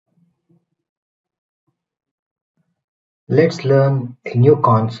Let's learn a new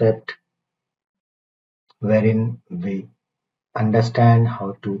concept wherein we understand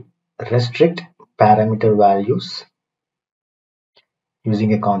how to restrict parameter values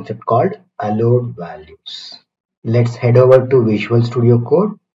using a concept called allowed values. Let's head over to Visual Studio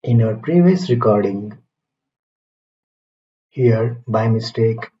Code. In our previous recording, here by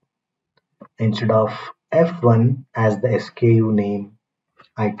mistake, instead of F1 as the SKU name,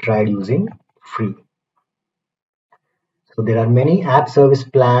 I tried using free. So there are many app service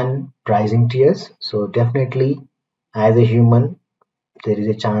plan pricing tiers. So definitely as a human, there is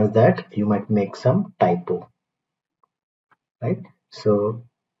a chance that you might make some typo, right? So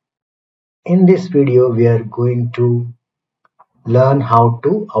in this video, we are going to learn how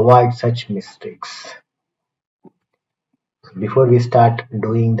to avoid such mistakes. Before we start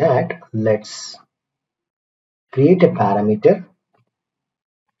doing that, let's create a parameter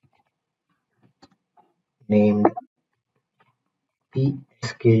named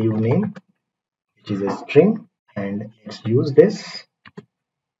SKU name, which is a string, and let's use this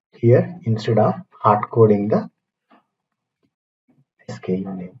here instead of hard coding the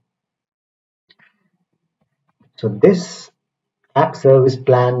SKU name. So this app service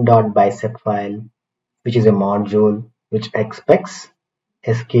plan.bicep file, which is a module which expects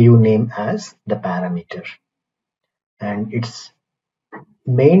SKU name as the parameter, and it's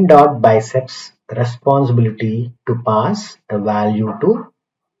main.bicep's responsibility to pass a value to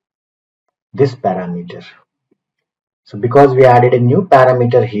this parameter. So because we added a new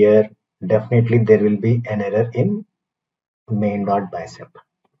parameter here, definitely there will be an error in main.bicep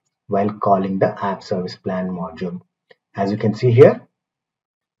while calling the app service plan module. As you can see here,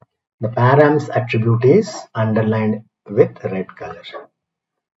 the params attribute is underlined with red color.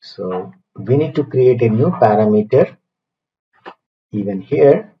 So we need to create a new parameter even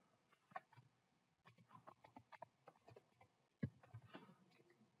here,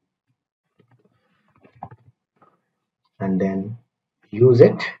 and then use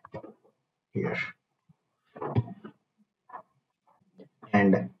it here.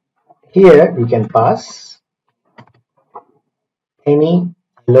 And here you can pass any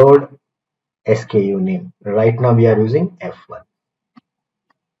allowed SKU name. Right now we are using F1.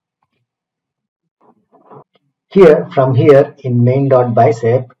 Here, from here in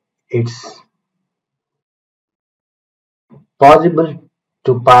main.bicep, it's possible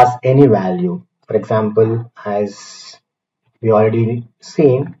to pass any value. For example, as we already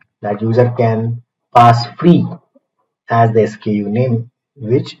seen, that user can pass free as the SKU name,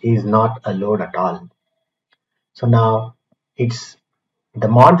 which is not allowed at all. So now it's the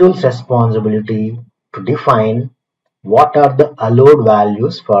module's responsibility to define what are the allowed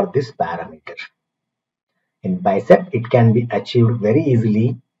values for this parameter. In Bicep, it can be achieved very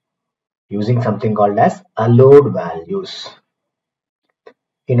easily using something called as allowed values.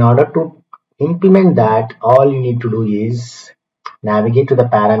 In order to implement that, all you need to do is navigate to the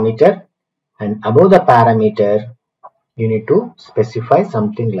parameter, and above the parameter you need to specify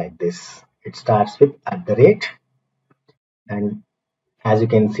something like this. It starts with @ and as you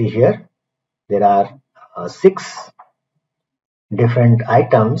can see here, there are 6 different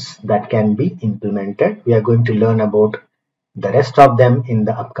items that can be implemented. We are going to learn about the rest of them in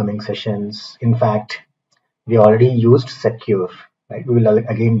the upcoming sessions. In fact, we already used secure, right? We will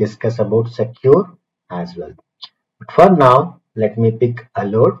again discuss about secure as well. But for now, let me pick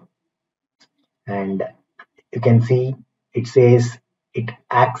allowed, and you can see it says it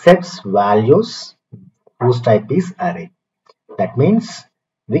accepts values whose type is array. That means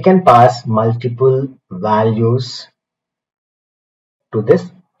we can pass multiple values to this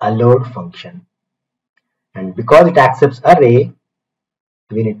allowed function, and because it accepts array,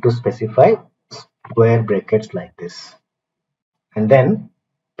 we need to specify square brackets like this, and then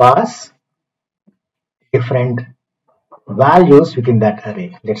pass different values within that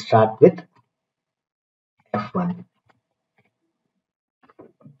array. Let's start with F1.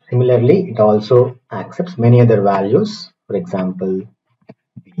 Similarly, it also accepts many other values. For example,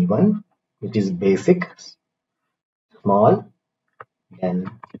 B1, which is basic small,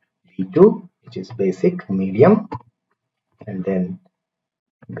 then B2, which is basic medium, and then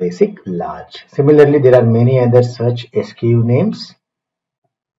basic large. Similarly, there are many other such SKU names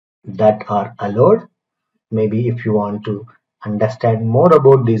that are allowed. Maybe if you want to understand more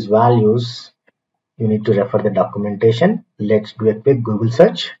about these values, you need to refer the documentation. Let's do a quick Google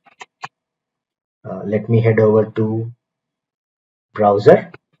search. Let me head over to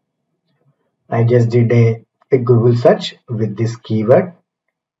browser. I just did a quick Google search with this keyword,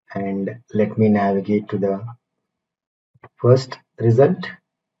 and let me navigate to the first result,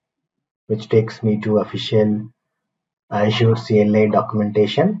 which takes me to official Azure CLI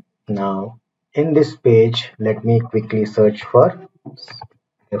documentation. Now, in this page, let me quickly search for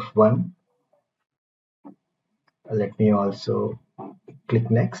F1. Let me also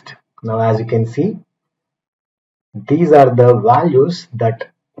click next. Now, as you can see, these are the values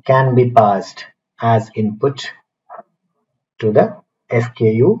that can be passed as input to the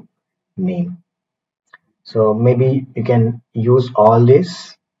SKU name. So maybe you can use all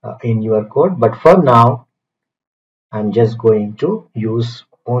this in your code, but for now, I'm just going to use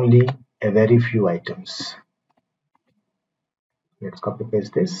only a very few items. Let's copy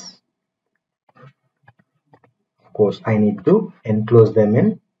paste this. Of course, I need to enclose them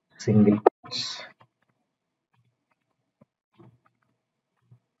in single quotes.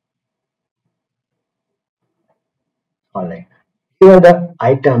 Alright. Here are the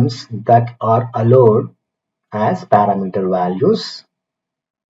items that are allowed as parameter values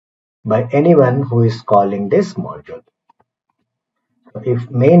by anyone who is calling this module. So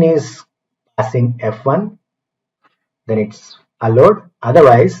if main is passing F1, then it's allowed,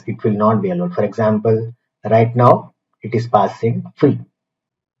 otherwise it will not be allowed. For example, right now it is passing free.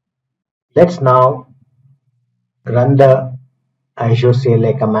 Let's now run the Azure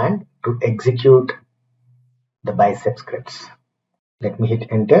CLI command to execute the bicep scripts. Let me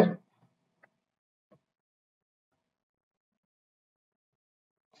hit enter.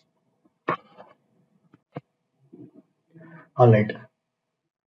 Alright,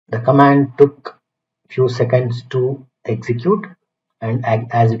 the command took few seconds to execute, and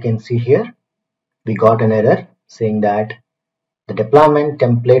as you can see here, we got an error saying that the deployment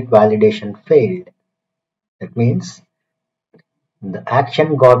template validation failed. That means the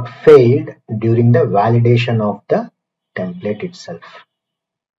action got failed during the validation of the template itself.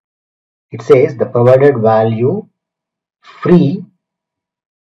 It says the provided value free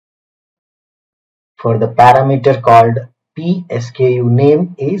for the parameter called pSKU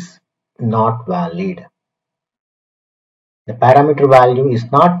name is not valid. The parameter value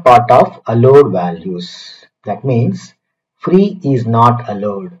is not part of allowed values. That means free is not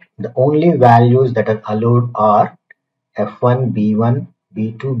allowed. The only values that are allowed are F1, B1,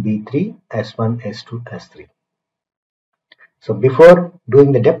 B2, B3, S1, S2, S3. So before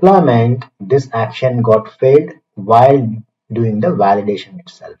doing the deployment, this action got failed while doing the validation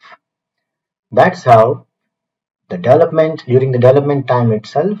itself. That's how during the development time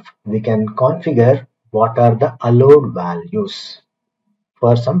itself, we can configure what are the allowed values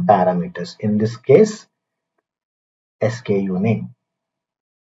for some parameters. In this case, SKU name.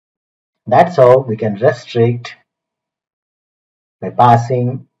 That's how we can restrict by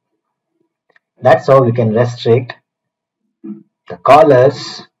passing. That's how we can restrict the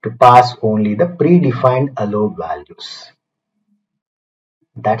callers to pass only the predefined allowed values.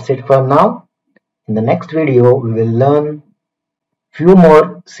 That's it for now. In the next video, we will learn few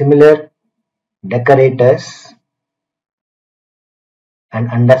more similar decorators and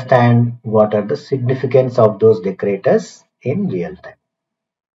understand what are the significance of those decorators in real time.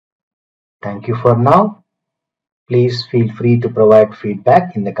 Thank you for now. Please feel free to provide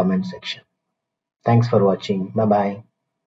feedback in the comment section. Thanks for watching. Bye bye.